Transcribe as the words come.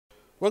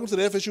Welcome to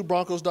the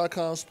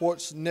FSUBroncos.com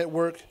Sports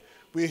Network.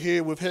 We're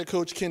here with head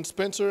coach Ken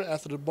Spencer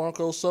after the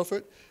Broncos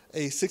suffered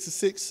a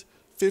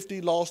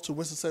 66-50 loss to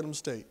Winston-Salem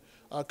State.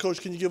 Coach,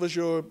 can you give us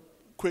your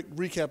quick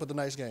recap of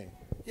tonight's game?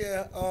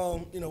 Yeah,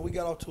 we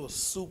got off to a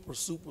super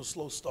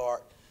slow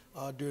start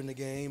during the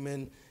game,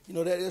 and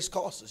that has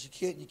cost us.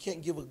 You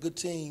can't give a good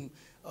team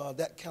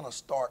that kind of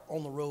start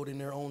on the road in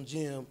their own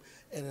gym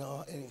and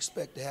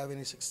expect to have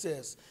any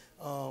success.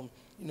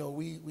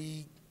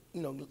 We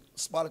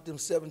spotted them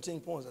 17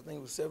 points. I think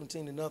it was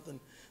 17-0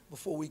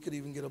 before we could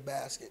even get a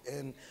basket,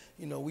 and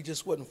we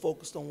just wasn't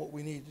focused on what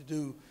we needed to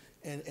do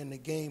and the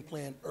game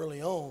plan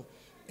early on.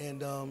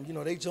 And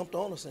they jumped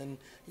on us, and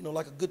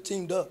like a good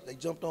team does, they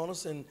jumped on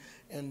us, and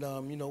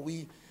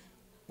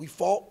we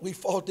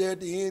fought there at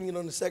the end,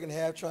 in the second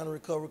half, trying to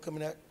recover,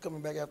 coming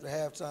back after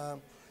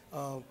halftime.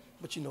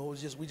 But it was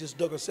just we just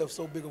dug ourselves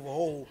so big of a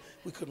hole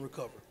we couldn't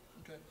recover.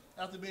 Okay.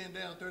 After being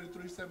down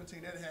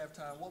 33-17 at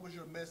halftime, what was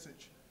your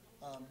message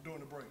during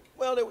the break?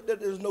 Well,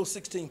 there's no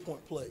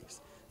 16-point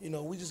plays.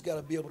 We just got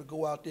to be able to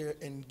go out there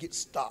and get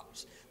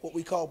stops, what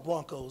we call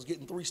Broncos,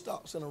 getting 3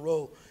 stops in a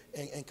row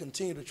and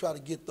continue to try to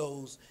get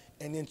those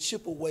and then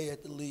chip away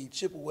at the lead,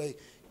 chip away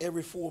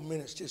every 4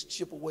 minutes, just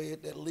chip away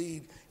at that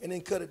lead and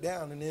then cut it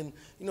down. And then,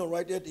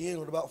 right there at the end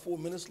with about 4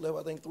 minutes left,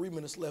 I think 3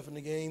 minutes left in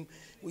the game,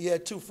 we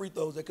had 2 free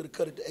throws that could have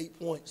cut it to 8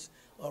 points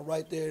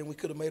right there, and we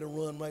could have made a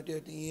run right there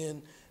at the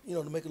end,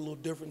 to make it a little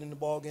different in the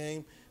ball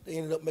game. They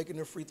ended up making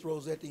their free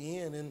throws at the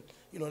end, and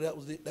that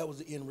was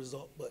the end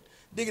result. But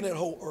digging that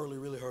hole early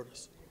really hurt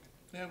us.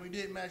 Now we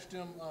did match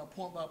them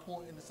point by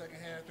point in the second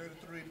half,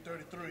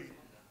 33-33.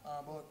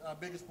 But our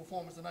biggest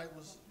performance tonight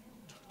was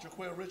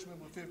Jaquel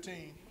Richmond with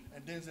 15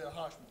 and Denzel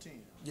Hodge with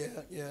 10.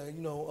 Yeah.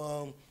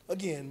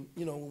 Again,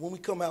 when we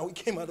came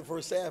out the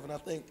first half, and I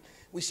think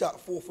we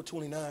shot 4 for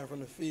 29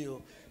 from the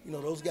field.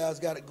 Those guys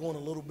got it going a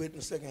little bit in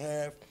the second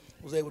half.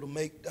 Was able to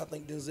I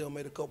think Denzel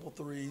made a couple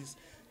threes,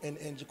 and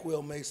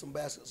Jaquel made some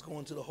baskets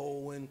going to the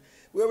hole. And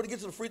we were able to get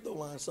to the free throw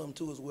line some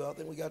too as well. I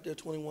think we got there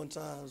 21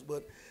 times.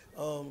 But,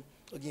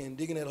 again,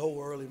 digging that hole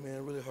early,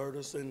 man, really hurt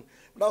us.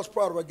 But I was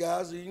proud of our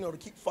guys, to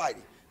keep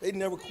fighting. They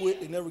never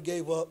quit. They never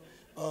gave up.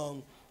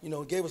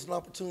 Gave us an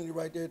opportunity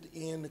right there at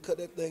the end to cut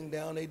that thing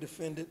down. They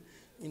defended,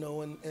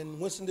 and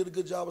Winston did a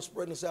good job of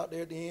spreading us out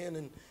there at the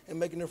end and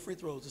making their free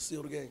throws to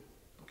seal the game.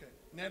 Okay.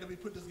 Now that we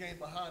put this game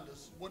behind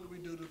us, what do we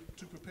do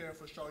to prepare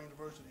for Shaw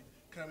University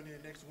coming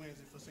in next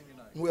Wednesday for senior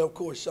night? Well, of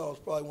course, Shaw's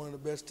probably one of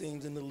the best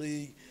teams in the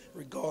league,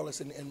 regardless,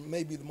 and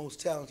maybe the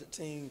most talented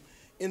team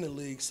in the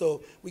league.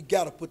 So we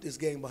got to put this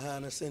game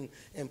behind us and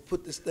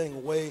put this thing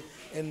away.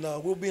 And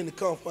we'll be in the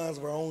confines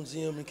of our own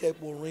gym in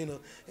Capable Arena,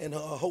 and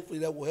hopefully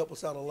that will help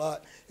us out a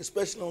lot,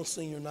 especially on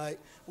senior night.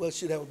 We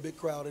should have a big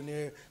crowd in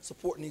there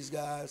supporting these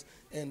guys.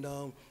 And,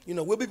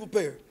 we'll be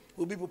prepared.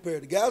 We'll be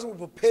prepared. The guys were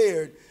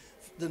prepared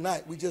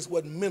tonight. We just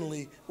wasn't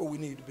mentally where we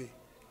need to be.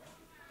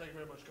 Thank you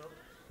very much, Coach.